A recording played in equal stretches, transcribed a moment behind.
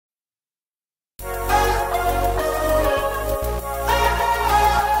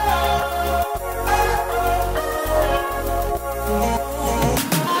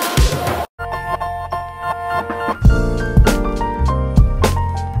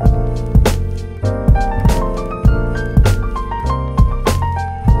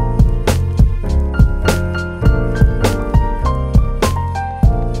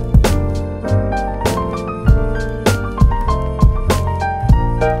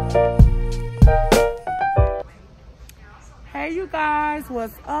guys,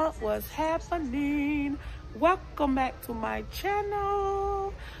 what's up? What's happening? Welcome back to my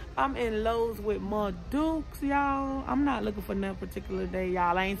channel. I'm in Lowe's with my Dukes, y'all. I'm not looking for no particular day,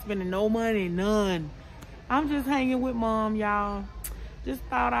 y'all. I ain't spending no money, none. I'm just hanging with mom, y'all. Just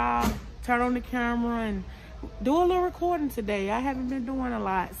thought I'll turn on the camera and do a little recording today. I haven't been doing a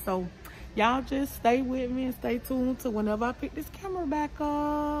lot, so y'all just stay with me and stay tuned to whenever I pick this camera back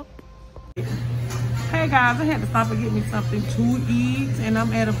up. Hey guys, I had to stop and get me something to eat, and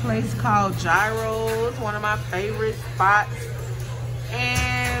I'm at a place called Gyro's, one of my favorite spots,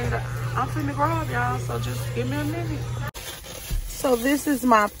 and I'm finna grab y'all, so just give me a minute. So this is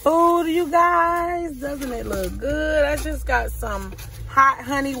my food, you guys. Doesn't it look good? I just got some hot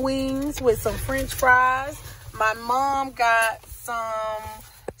honey wings with some french fries. My mom got some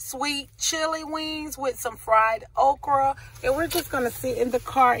sweet chili wings with some fried okra, and we're just gonna sit in the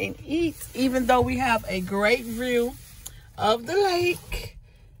car and eat, even though we have a great view of the lake.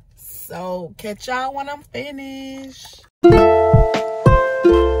 So catch y'all when I'm finished.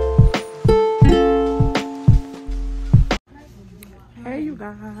 Hey you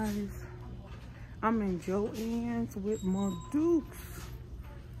guys, I'm in Joann's with my Dukes,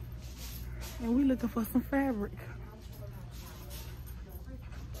 and we looking for some fabric.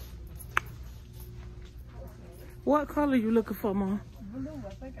 What color you looking for, Mom? Blue, I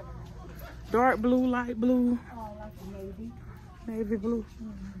think I remember. Dark blue, light blue? Oh, like a navy. Navy blue?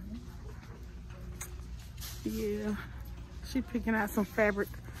 Yeah. She picking out some fabric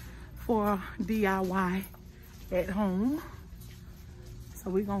for DIY at home.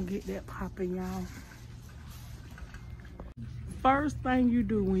 So we gonna get that popping, y'all. First thing you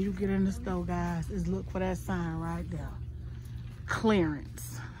do when you get in the store, guys, is look for that sign right there.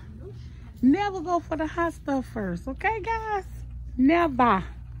 Clearance. Never go for the hot stuff first, okay, guys? Never.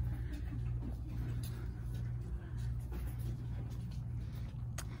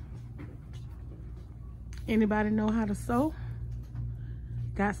 Anybody know how to sew?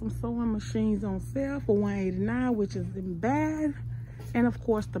 Got some sewing machines on sale for $189, which isn't bad. And of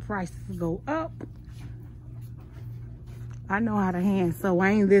course, the prices go up. I know how to hand sew.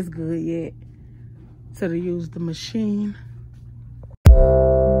 I ain't this good yet to use the machine.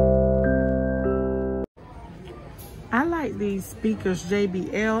 I like these speakers,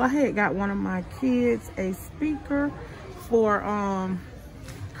 JBL. I had got one of my kids a speaker for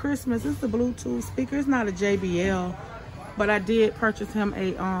Christmas. It's a Bluetooth speaker. It's not a JBL, but I did purchase him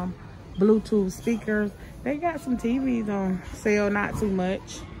a Bluetooth speaker. They got some TVs on sale, not too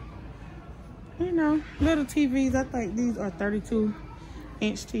much. You know, little TVs. I think these are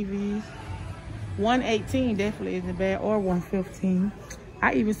 32-inch TVs. 118 definitely isn't bad, or 115.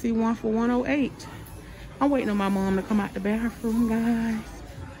 I even see one for 108. I'm waiting on my mom to come out the bathroom, guys.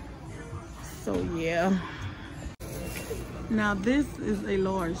 So yeah. Now this is a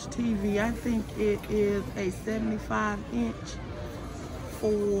large TV. I think it is a 75-inch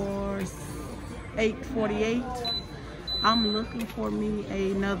for $848. I'm looking for me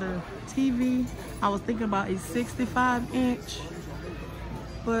another TV. I was thinking about a 65-inch,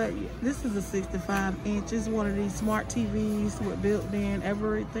 but this is a 65-inch. It's one of these smart TVs with built-in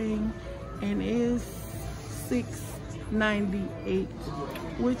everything, and it's $698,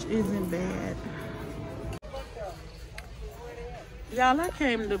 which isn't bad. Y'all, I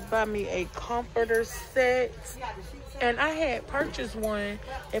came to buy me a comforter set, and I had purchased one.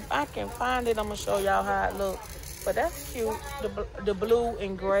 If I can find it, I'm gonna show y'all how it looks. But that's cute, the blue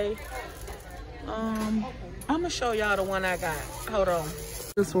and gray. I'm gonna show y'all the one I got. Hold on.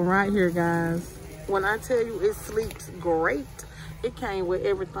 This one right here, guys. When I tell you it sleeps great, it came with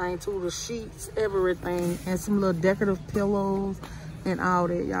everything too, the sheets, everything, and some little decorative pillows and all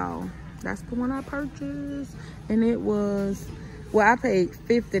that, y'all. That's the one I purchased, and it was, well, I paid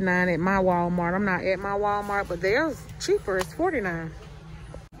 $59 at my Walmart. I'm not at my Walmart, but they're cheaper. It's $49.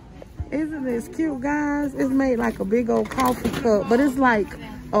 Isn't this cute, guys? It's made like a big old coffee cup, but it's like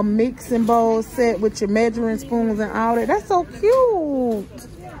a mixing bowl set with your measuring spoons and all that. That's so cute.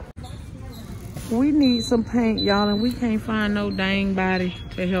 We need some paint, y'all, and we can't find no dang body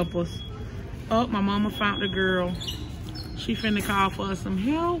to help us. Oh, my mama found the girl. She finna call for us some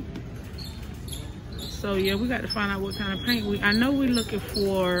help. So yeah, we got to find out what kind of paint I know we're looking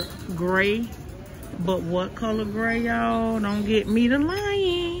for gray, but what color gray, y'all? Don't get me to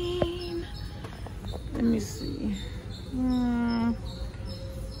lying. Let me see.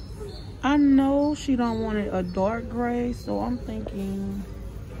 I know she don't want it a dark gray, so I'm thinking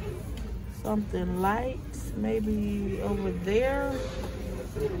something light, maybe over there.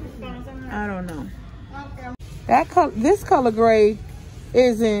 I don't know. That color, this color gray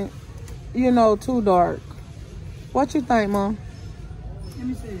isn't, you know, too dark. What you think, Mom? Let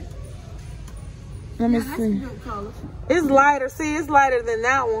me see. Let me That's a see. good color. It's lighter. See, it's lighter than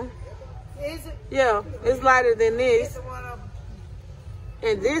that one. Is it? Yeah, it's lighter than this.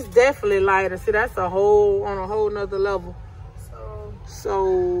 And this definitely lighter. See, that's on a whole nother level.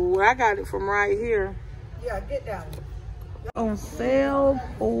 So I got it from right here. Yeah, get that one. On sale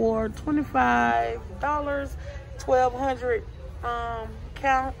for $25, 1,200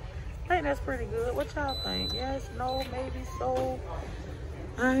 count. I think that's pretty good. What y'all think? Yes, no, maybe so.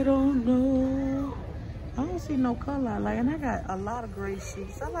 I don't know. I don't see no color I like, and I got a lot of gray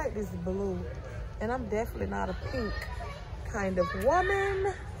sheets. I like this blue, and I'm definitely not a pink kind of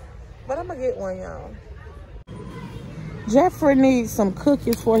woman, but I'm gonna get one, y'all. Jeffrey needs some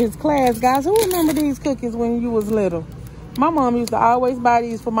cookies for his class, guys. Who remember these cookies when you was little? My mom used to always buy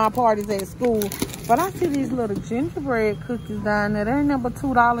these for my parties at school, but I see these little gingerbread cookies down there. They're number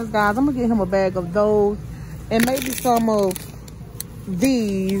 $2, guys. I'm gonna get him a bag of those, and maybe some of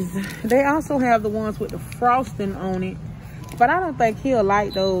these. They also have the ones with the frosting on it, but I don't think he'll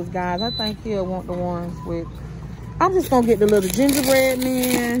like those, guys. I think he'll want the ones with, I'm just gonna get the little gingerbread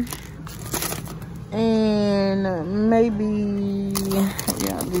man, and maybe,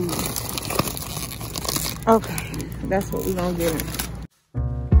 yeah, these. Okay, that's what we're gonna get him.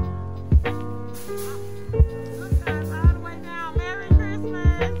 Look, guys, all the way down. Merry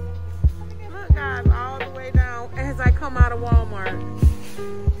Christmas. Look, guys, all the way down as I come out of Walmart.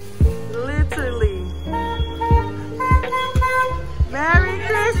 Literally. Merry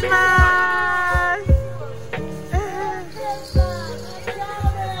Christmas.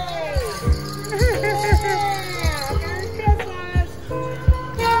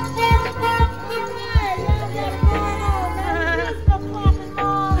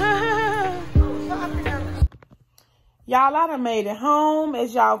 Y'all, I done made it home.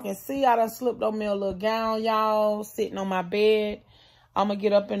 As y'all can see, I done slipped on me a little gown, y'all, sitting on my bed. I'm gonna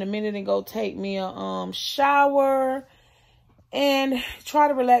get up in a minute and go take me a shower and try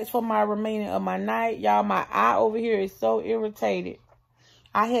to relax for my remaining of my night. Y'all, my eye over here is so irritated.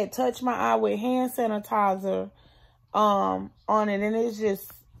 I had touched my eye with hand sanitizer on it, and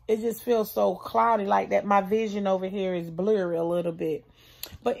it just feels so cloudy like that. My vision over here is blurry a little bit.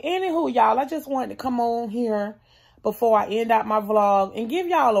 But anywho, y'all, I just wanted to come on here before I end out my vlog and give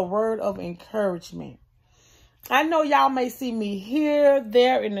y'all a word of encouragement. I know y'all may see me here,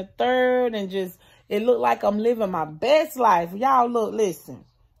 there, and the third, and just, it look like I'm living my best life. Y'all, look, listen.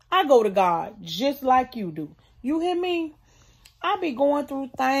 I go to God just like you do. You hear me? I be going through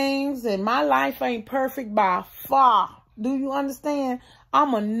things, and my life ain't perfect by far. Do you understand?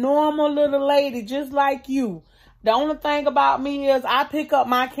 I'm a normal little lady just like you. The only thing about me is I pick up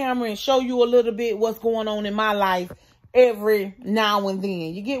my camera and show you a little bit what's going on in my life every now and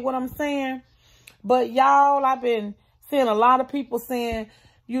then. You get what I'm saying? But y'all, I've been seeing a lot of people saying,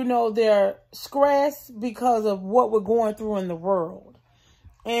 you know, they're stressed because of what we're going through in the world.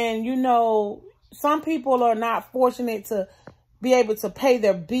 And, you know, some people are not fortunate to be able to pay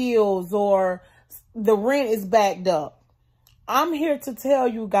their bills, or the rent is backed up. I'm here to tell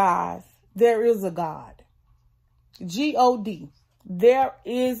you guys, there is a God. G-O-D. There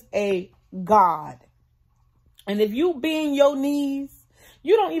is a God. And if you bend your knees,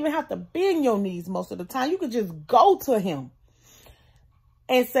 you don't even have to bend your knees most of the time. You could just go to him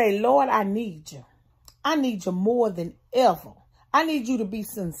and say, Lord, I need you. I need you more than ever. I need you to be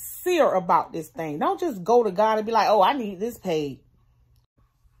sincere about this thing. Don't just go to God and be like, oh, I need this paid,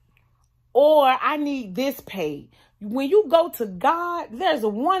 or I need this paid. When you go to God, there's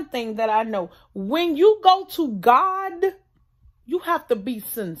one thing that I know. When you go to God, you have to be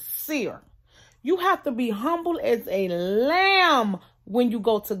sincere. You have to be humble as a lamb when you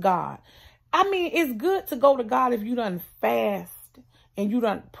go to God. I mean, it's good to go to God if you done fast and you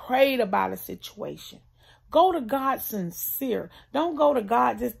done prayed about a situation. Go to God sincere. Don't go to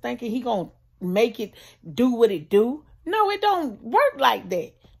God just thinking he gonna make it do what it do. No, it don't work like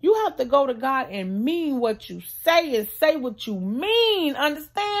that. You have to go to God and mean what you say and say what you mean.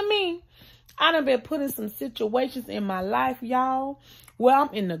 Understand me? I done been put in some situations in my life, y'all, where I'm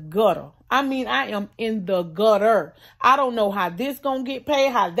in the gutter. I mean, I am in the gutter. I don't know how this gonna get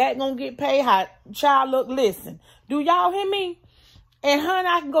paid, how that gonna get paid, how, child, look, listen. Do y'all hear me? And honey,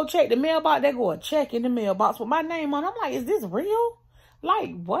 I can go check the mailbox. They go a check in the mailbox with my name on it. I'm like, is this real?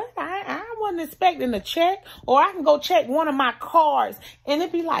 Like, what? I wasn't expecting a check. Or I can go check one of my cards and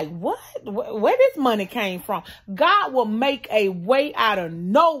it be like, what? Where this money came from? God will make a way out of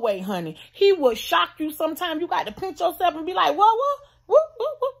no way, honey. He will shock you sometimes. You got to pinch yourself and be like, what?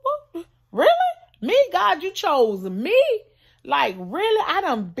 Really? Me, God, you chose me? Like, really? I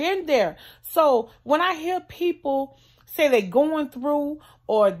done been there. So when I hear people say they're going through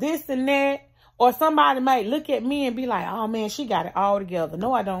or this and that, or somebody might look at me and be like, oh man, she got it all together.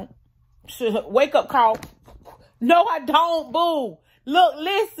 No, I don't. Wake up call. No, I don't, boo. Look,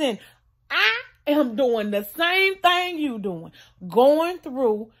 listen, I am doing the same thing you doing. Going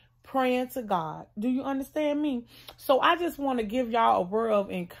through, praying to God. Do you understand me? So I just want to give y'all a word of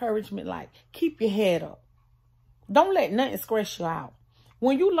encouragement. Like, keep your head up. Don't let nothing stress you out.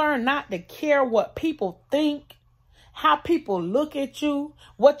 When you learn not to care what people think, how people look at you,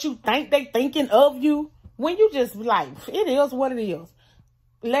 what you think they thinking of you, when you just like, it is what it is,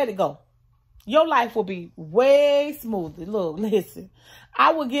 let it go. Your life will be way smoother. Look, listen,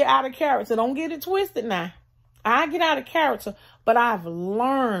 I will get out of character. Don't get it twisted now. I get out of character, but I've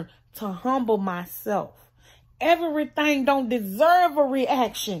learned to humble myself. Everything don't deserve a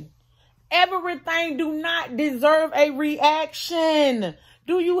reaction. Everything do not deserve a reaction.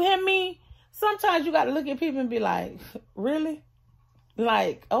 Do you hear me? Sometimes you got to look at people and be like, really?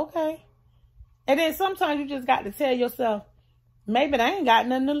 Like, okay. And then sometimes you just got to tell yourself, maybe I ain't got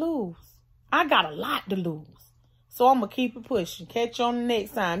nothing to lose. I got a lot to lose. So I'm going to keep it pushing. Catch you on the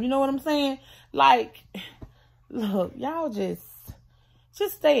next time. You know what I'm saying? Like, look, y'all just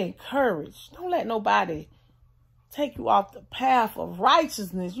stay encouraged. Don't let nobody take you off the path of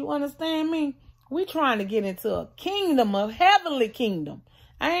righteousness. You understand me? We trying to get into a kingdom, a heavenly kingdom.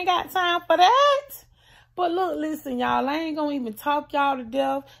 I ain't got time for that. But look, listen, y'all, I ain't gonna even talk y'all to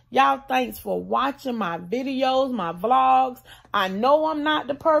death. Y'all, thanks for watching my videos, my vlogs. I know I'm not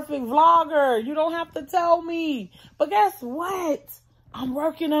the perfect vlogger. You don't have to tell me. But guess what? I'm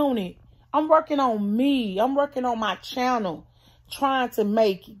working on it. I'm working on me. I'm working on my channel, trying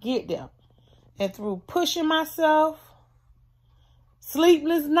to get there. And through pushing myself,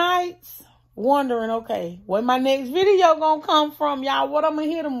 sleepless nights, wondering, okay, where my next video gonna come from, y'all? What I'm gonna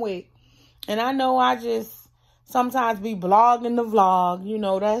hit them with? And I know I just sometimes be blogging the vlog. You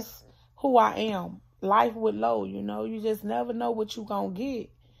know, that's who I am. Life with Low, you know. You just never know what you gonna get.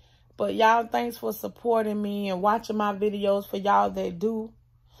 But y'all, thanks for supporting me and watching my videos for y'all that do.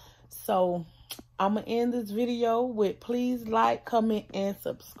 So I'm gonna end this video with please like, comment, and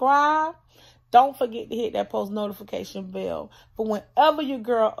subscribe. Don't forget to hit that post notification bell for whenever your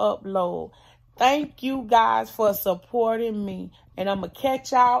girl upload. Thank you guys for supporting me. And I'm going to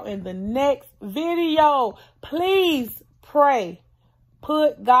catch y'all in the next video. Please pray.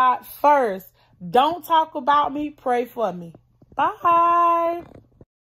 Put God first. Don't talk about me. Pray for me. Bye.